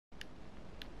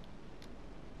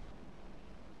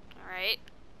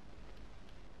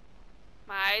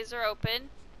eyes are open.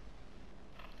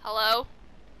 Hello?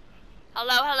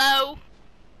 Hello, hello?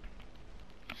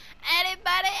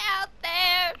 Anybody out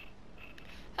there?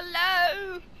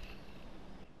 Hello?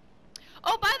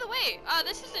 Oh, by the way,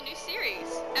 this is a new series.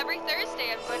 Every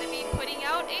Thursday I'm going to be putting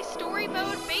out a story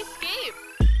mode based game.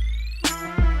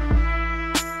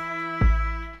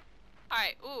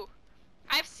 Alright, ooh.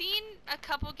 I've seen a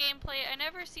couple gameplay. I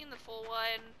never seen the full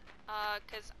one,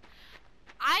 cause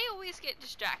I always get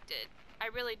distracted. I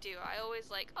really do. I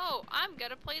always like, oh, I'm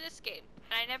gonna play this game.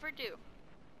 And I never do.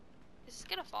 Is this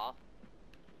gonna fall?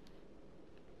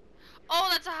 Oh,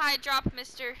 that's a high drop,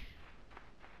 mister.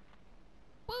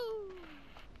 Woo!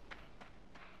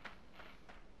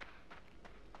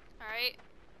 Alright.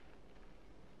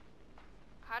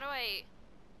 How do I...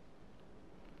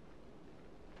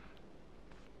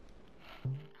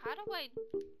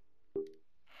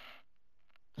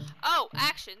 Oh,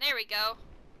 action. There we go.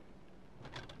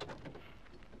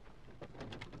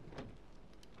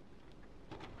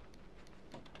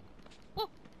 Whoop.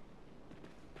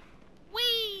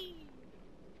 Whee!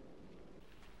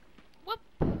 Whoop.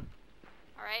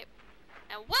 Alright.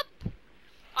 Now whoop!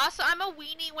 Also, I'm a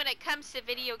weenie when it comes to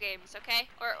video games, okay?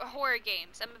 Or horror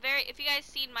games. If you guys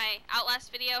seen my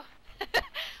Outlast video.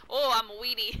 Oh, I'm a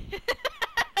weenie.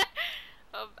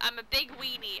 I'm a big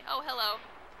weenie. Oh, hello.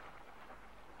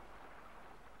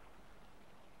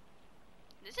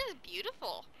 This is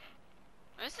beautiful.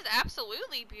 This is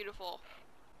absolutely beautiful.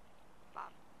 Ba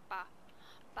ba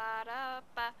ba da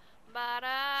ba ba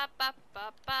da ba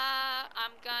ba ba.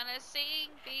 I'm gonna sing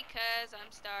because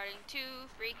I'm starting to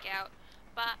freak out.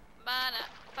 Ba ba na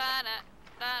ba na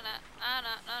ba na na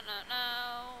na na na.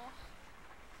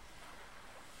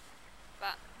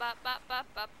 Ba ba ba ba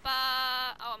ba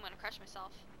ba. Oh, I'm gonna crush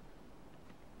myself.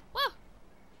 Woo!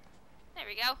 There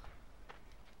we go.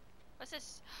 What's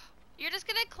this? You're just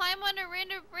gonna climb on a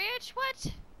random branch?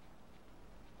 What?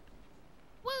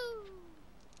 Woo!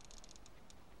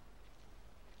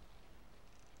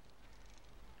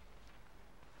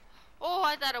 Oh,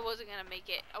 I thought I wasn't gonna make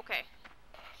it. Okay.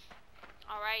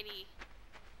 Alrighty.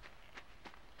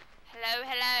 Hello,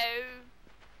 hello.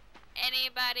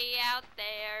 Anybody out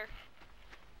there?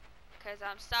 'Cause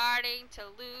I'm starting to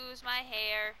lose my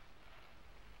hair.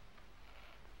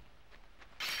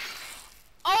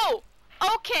 Oh!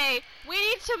 Okay! We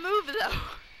need to move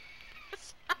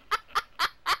those.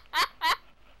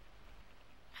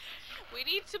 We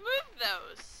need to move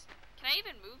those. Can I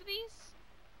even move these?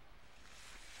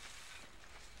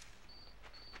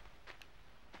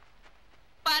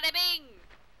 Bada bing!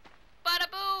 Bada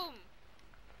boom!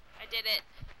 I did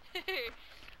it.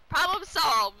 Problem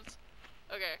solved.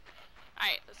 Okay.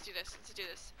 Alright, let's do this. Let's do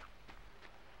this.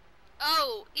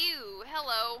 Oh, ew,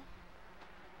 hello.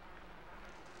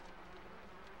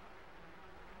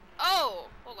 Oh,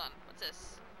 hold on. What's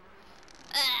this?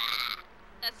 Ah,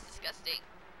 that's disgusting.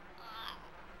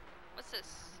 What's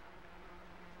this?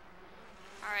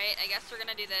 Alright, I guess we're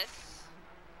gonna do this.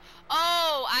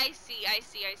 Oh, I see, I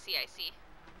see, I see, I see.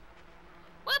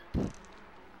 Whoop!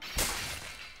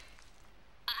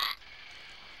 Ah.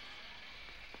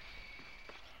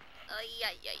 Ay,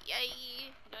 ay, ay,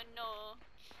 ay. No, no.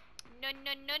 No,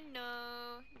 no, no,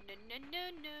 no. No, no, no,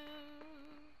 no.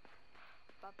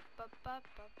 Ba, ba, ba, ba,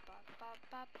 ba, ba, ba,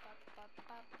 ba, ba,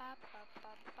 ba, ba,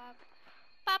 ba, ba,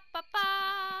 ba, ba, ba.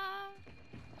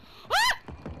 Ah!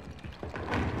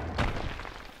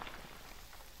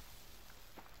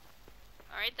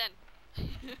 Alright then.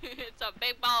 It's a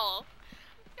big ball.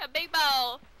 A big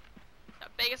ball. The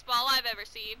biggest ball I've ever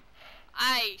seen.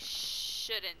 I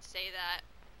shouldn't say that.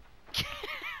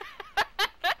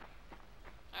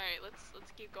 Alright,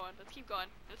 let's keep going. Let's keep going.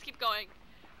 Let's keep going.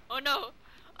 Oh no.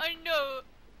 Oh no.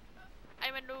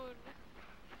 I'm alone.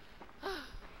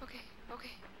 Okay,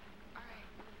 okay. Alright.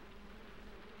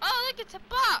 Oh, look, it's a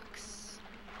box.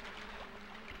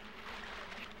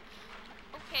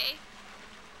 Okay.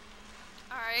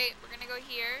 Alright, we're gonna go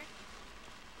here.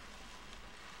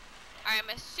 Alright, I'm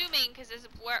assuming because this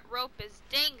rope is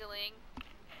dangling.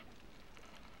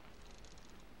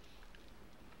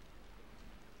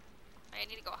 I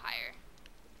need to go higher.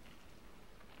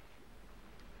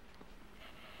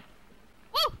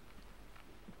 Woo!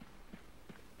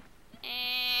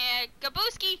 And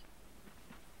Gabooski!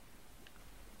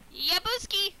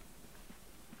 Yabooski!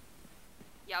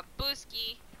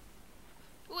 Yabooski.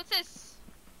 Ooh, what's this?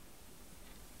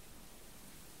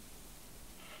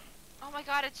 Oh my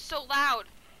god, it's so loud.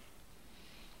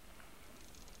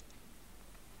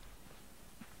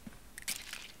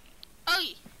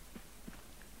 Oy!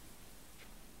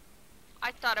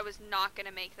 I thought I was not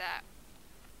gonna make that.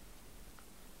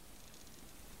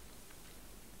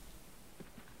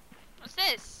 What's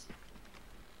this?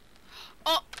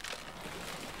 Oh!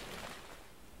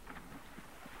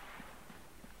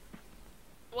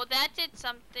 Well, that did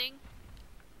something.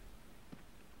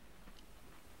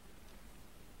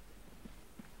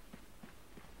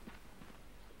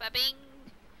 Ba-bing!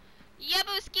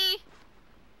 Yabooski!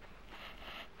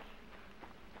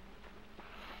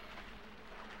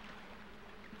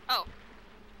 Oh.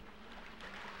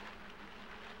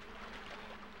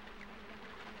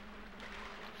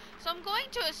 So I'm going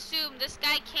to assume this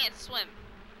guy can't swim.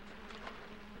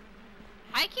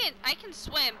 I can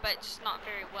swim, but just not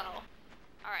very well.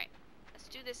 Alright. Let's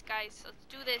do this, guys. Let's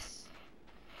do this.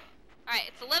 Alright,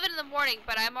 it's 11 in the morning,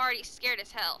 but I'm already scared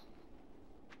as hell.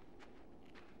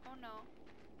 Oh no.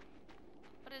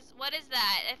 What is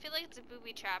that? I feel like it's a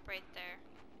booby trap right there.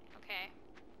 Okay.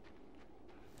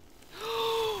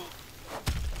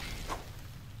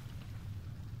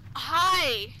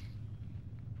 Hi!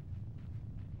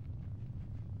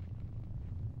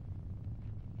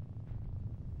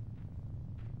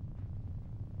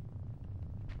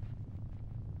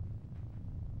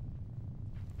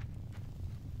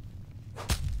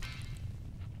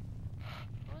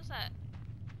 What was that?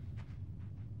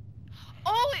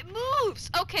 Oh, it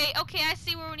moves! Okay, I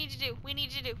see what we need to do. We need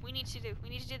to do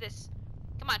this.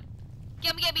 Come on.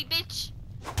 Get me, bitch!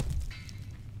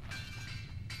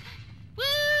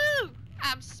 Woo!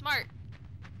 I'm smart.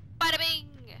 Bada bing!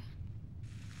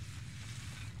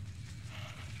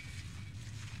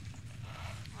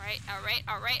 Alright.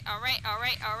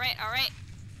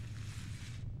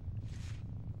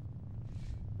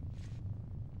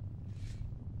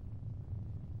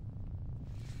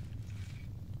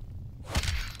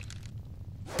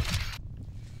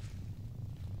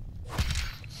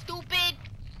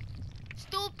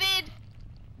 Stupid!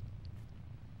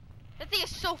 That thing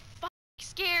is so fucking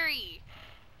scary.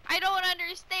 I don't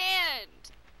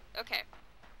understand. Okay.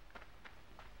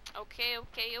 Okay.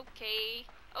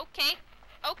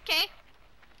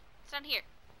 It's down here.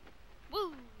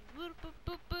 Woo! Woo boo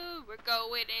boo boo. We're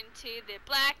going into the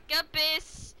black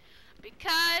abyss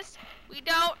because we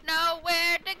don't know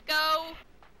where to go.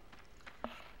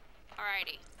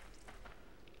 Alrighty.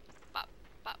 Bop,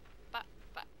 bop, bop,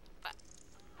 bop, bop.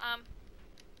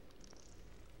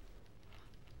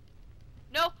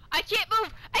 No, I can't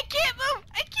move! I can't move!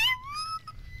 I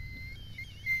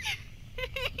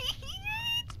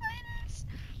hate spiders!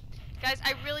 Guys,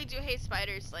 I really do hate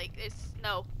spiders. Like, it's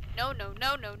no. No.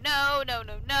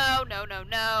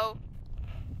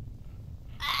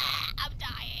 Ah, I'm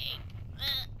dying.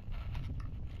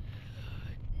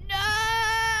 No!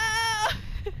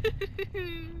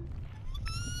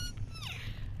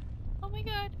 Oh my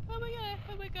god.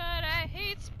 I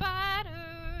hate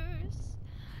spiders.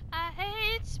 I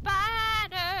hate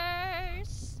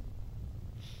spiders.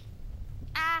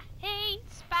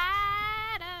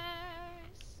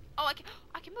 Oh, I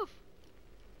can move.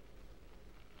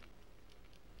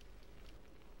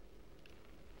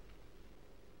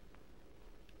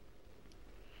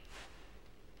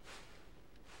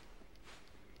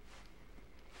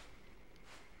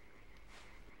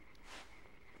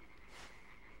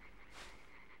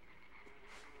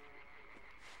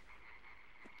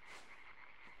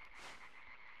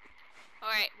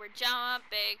 Alright, we're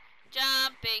jumping.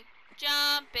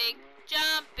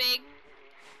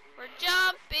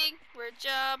 We're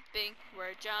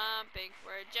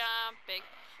jumping.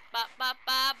 Ba ba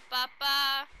ba ba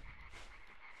ba.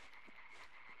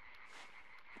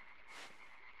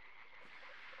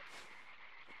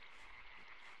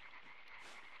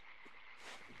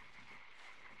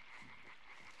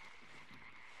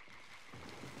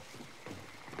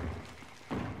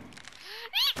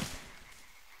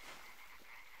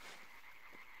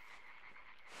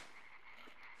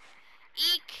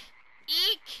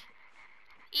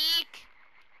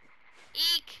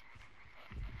 Eek.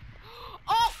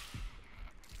 Oh!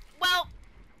 Well,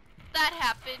 that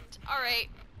happened. Alright.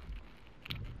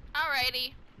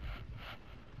 Alrighty.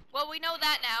 Well, we know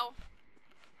that now.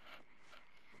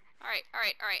 Alright.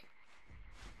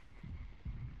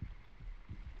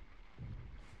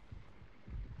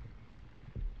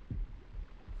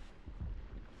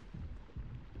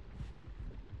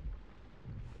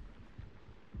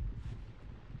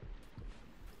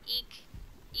 Eek.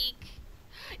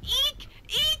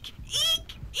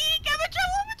 I'm in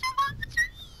trouble.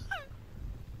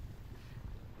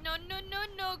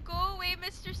 No. Go away,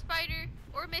 Mr. Spider.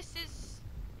 Or Mrs.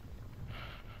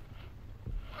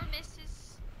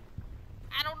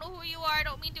 I don't know who you are. I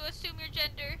don't mean to assume your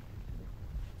gender.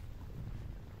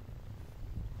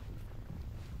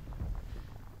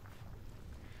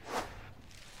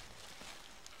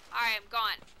 Alright, I'm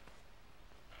gone.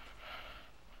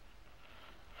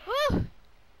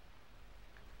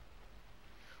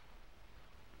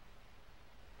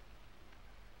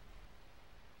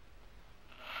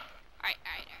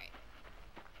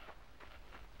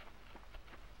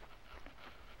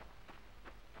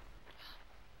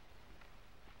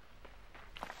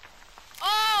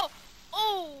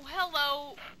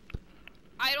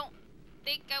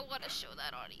 think I want to show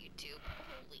that on YouTube.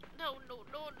 Holy, no, no,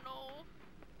 no, no.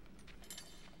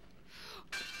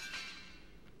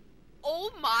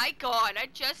 Oh my god, I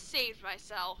just saved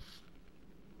myself.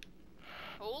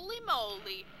 Holy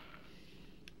moly.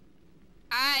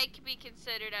 I can be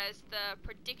considered as the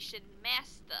prediction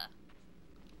master.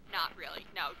 Not really.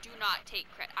 No, do not take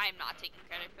credit. I am not taking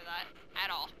credit for that at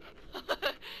all.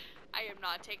 I am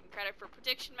not taking credit for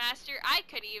prediction master. I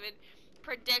could even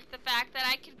predict the fact that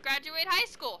I could graduate high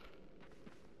school.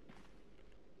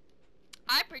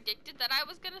 I predicted that I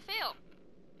was gonna fail,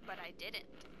 but I didn't.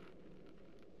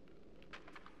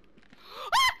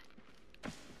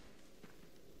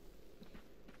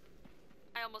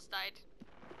 I almost died.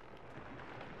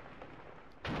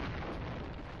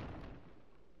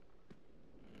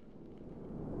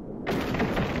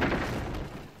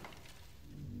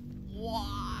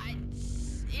 What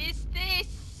is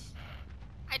this?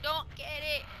 I don't get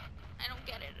it. I don't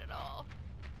get it at all.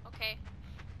 Okay.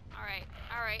 Alright,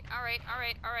 alright, alright,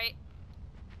 alright, alright.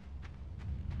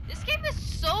 This game is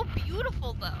so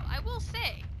beautiful though, I will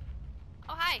say.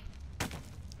 Oh, hi.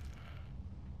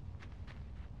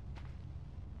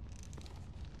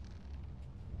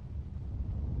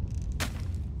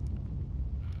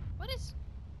 What is...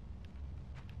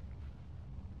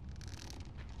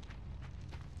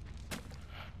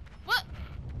 What?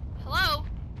 Hello?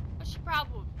 What's your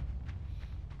problem?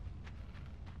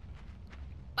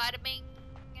 Bada bing,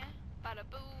 bada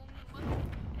boom.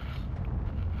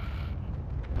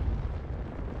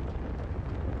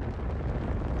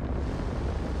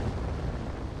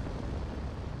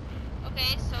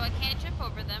 Okay, so I can't jump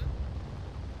over them.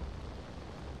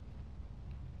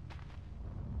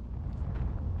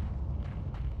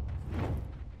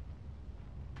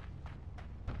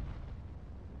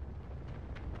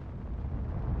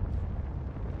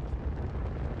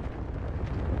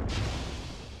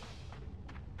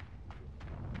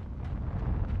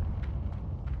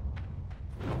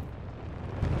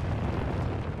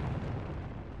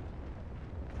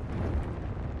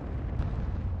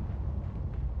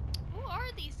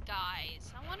 These guys,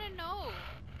 I want to know.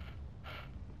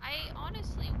 I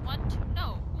honestly want to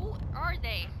know. Who are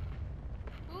they?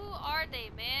 Who are they,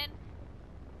 man?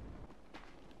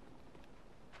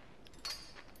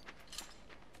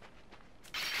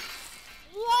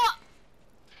 What?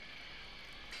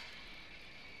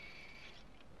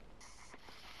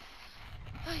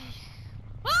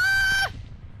 Ah!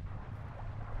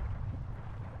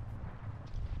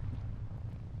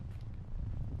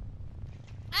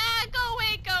 Ah, go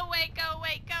away, go away, go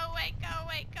away, go away, go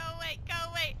away, go away, go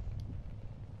away.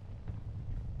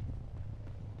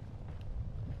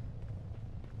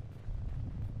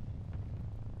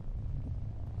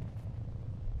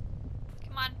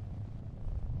 Come on.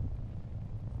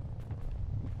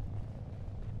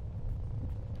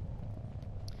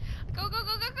 Go, go,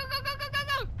 go, go, go, go, go, go, go,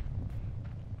 go.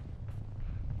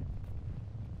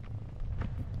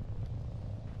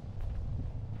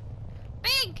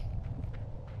 Bing!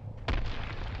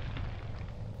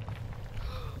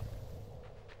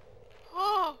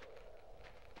 Oh!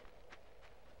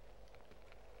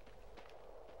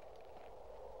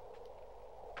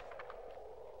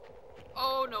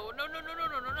 Oh no, no, no, no, no,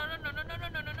 no, no, no, no, no, no, no,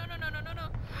 no, no, no, no, no, no, no.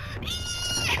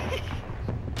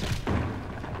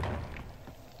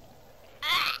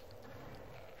 Ah!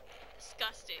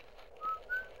 Disgusting.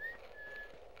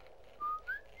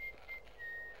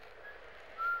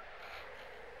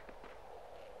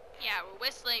 Yeah, we're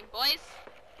whistling, boys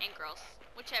and girls,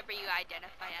 whichever you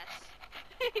identify as.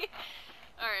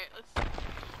 Alright, let's...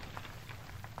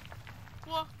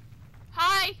 Whoa.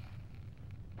 Hi!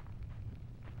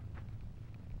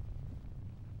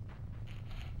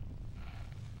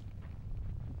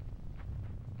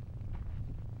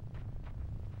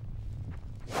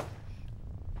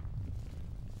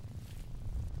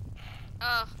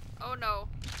 Oh no.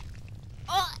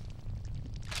 Oh!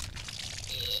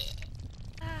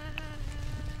 No,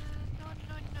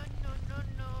 no, no, no, no,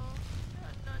 no. No,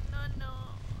 no, no, no.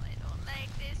 I don't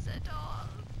like this at all.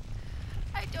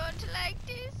 I don't like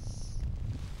this.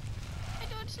 I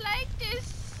don't like this.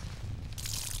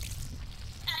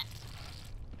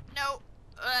 No.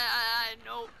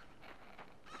 No.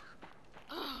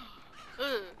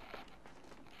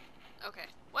 Okay.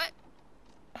 What?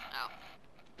 Oh.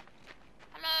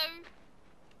 Hello?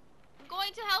 I'm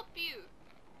going to help you.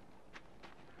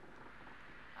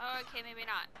 Okay, maybe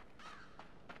not.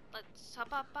 Let's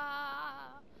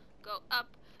go up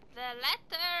the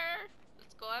ladder.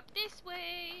 Let's go up this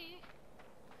way.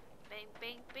 Bing,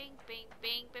 bing, bing, bing,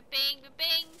 bing, bing, bing, bing,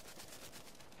 bing.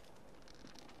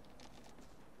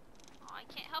 Oh, I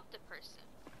can't help the person.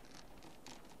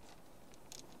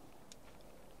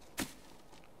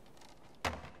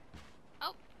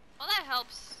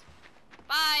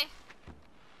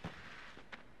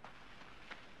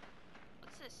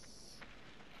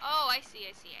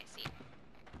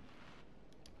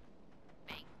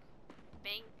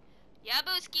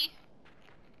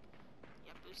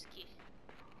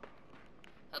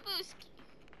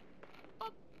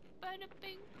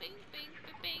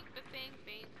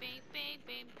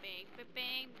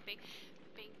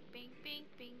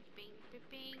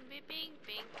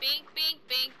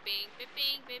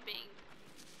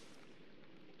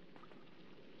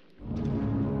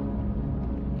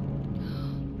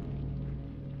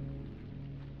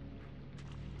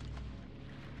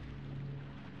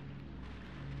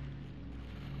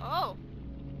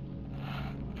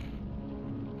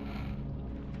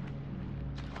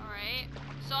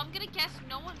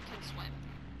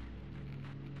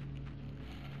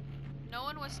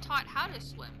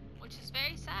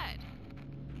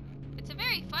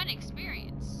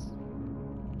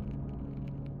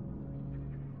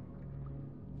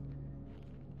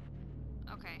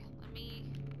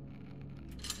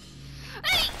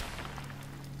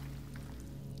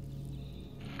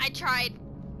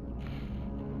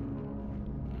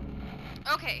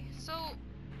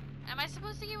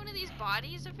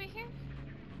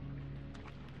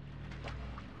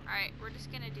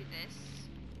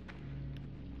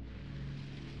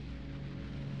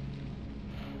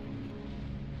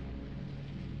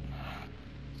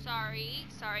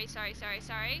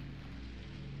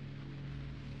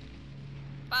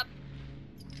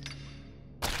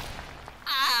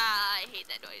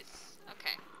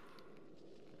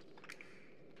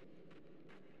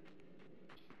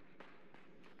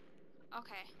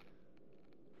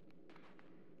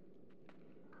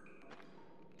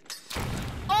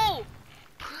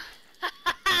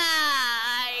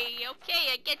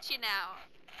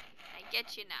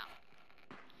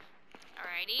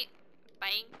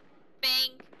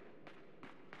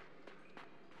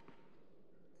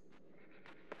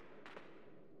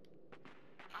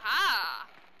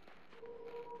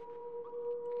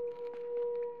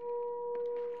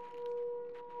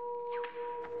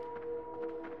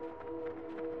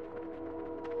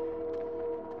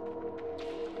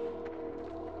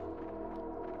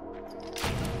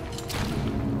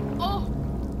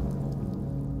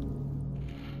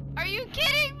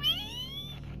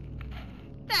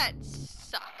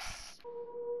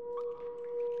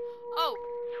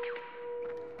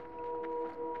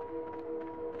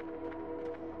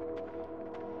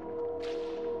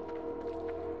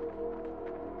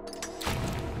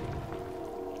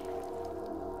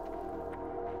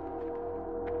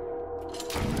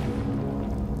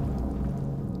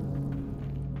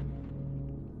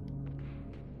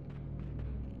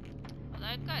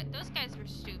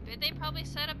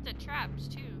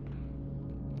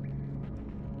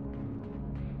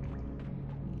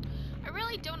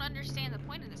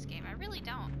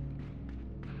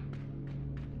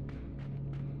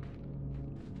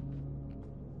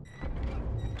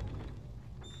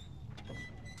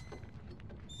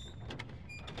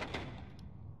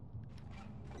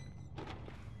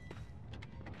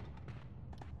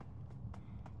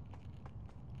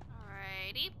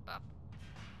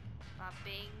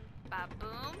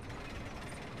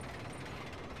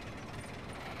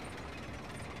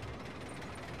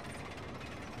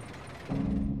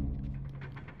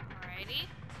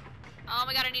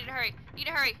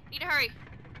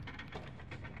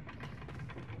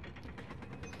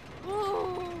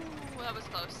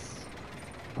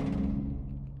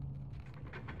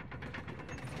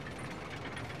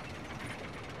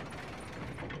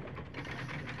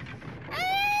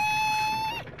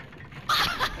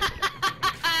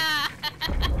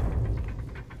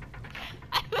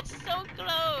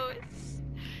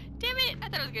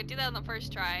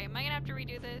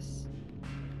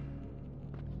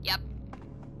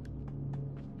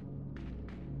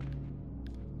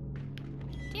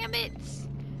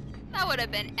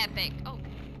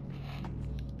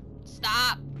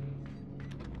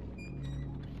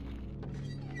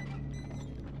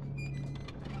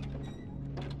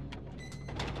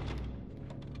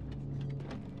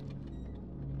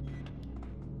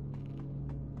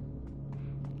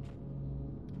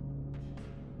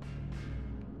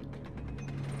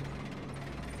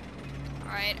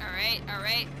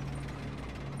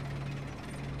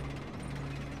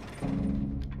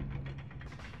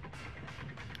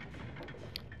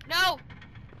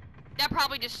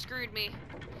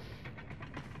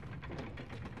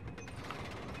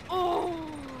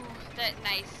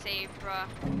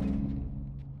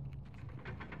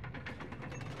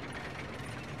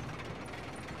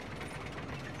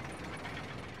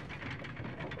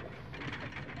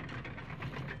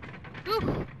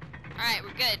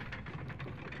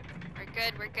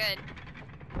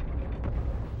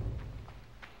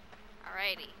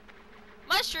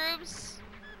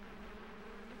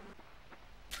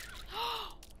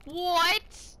 What?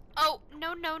 Oh,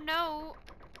 no, no, no.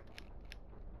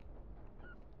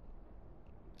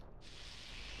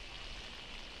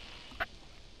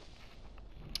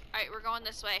 Alright, we're going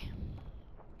this way.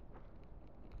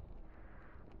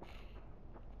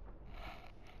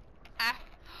 Ah.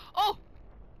 Oh!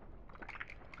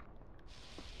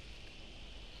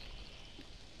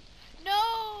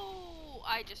 No!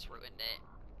 I just ruined it.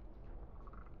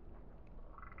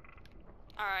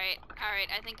 Alright, alright,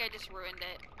 I think I just ruined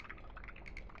it.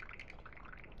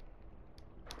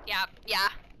 Yeah, yeah.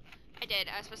 I did.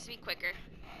 I was supposed to be quicker.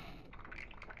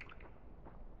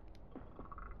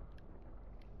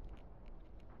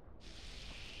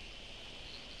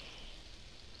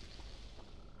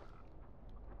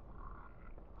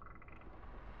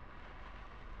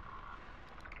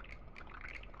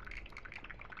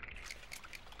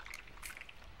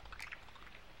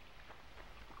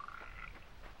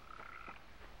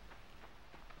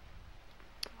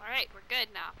 Alright, we're good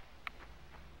now.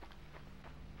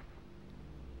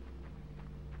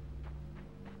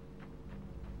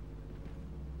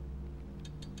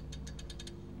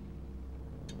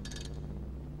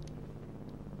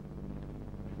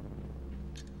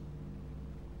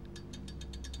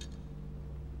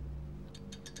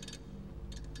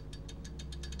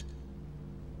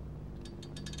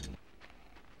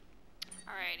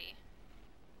 Alrighty.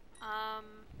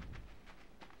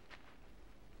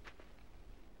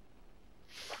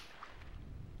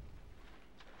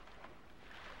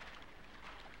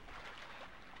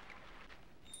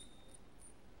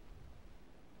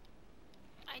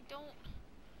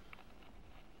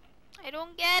 I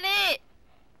don't get it!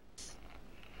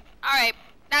 Alright,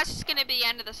 that's just gonna be the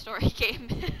end of the story game.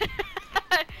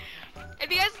 If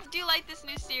you guys do like this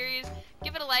new series,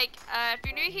 give it a like. If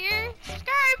you're new here,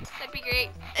 subscribe! That'd be great.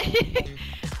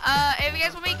 If you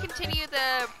guys want me to continue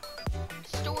the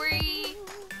story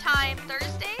time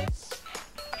Thursdays,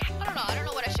 I don't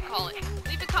know what I should call it.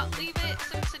 Leave it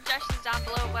some suggestions down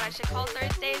below what I should call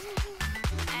Thursdays.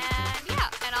 And yeah,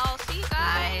 and I'll see you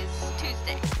guys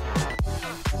Tuesday.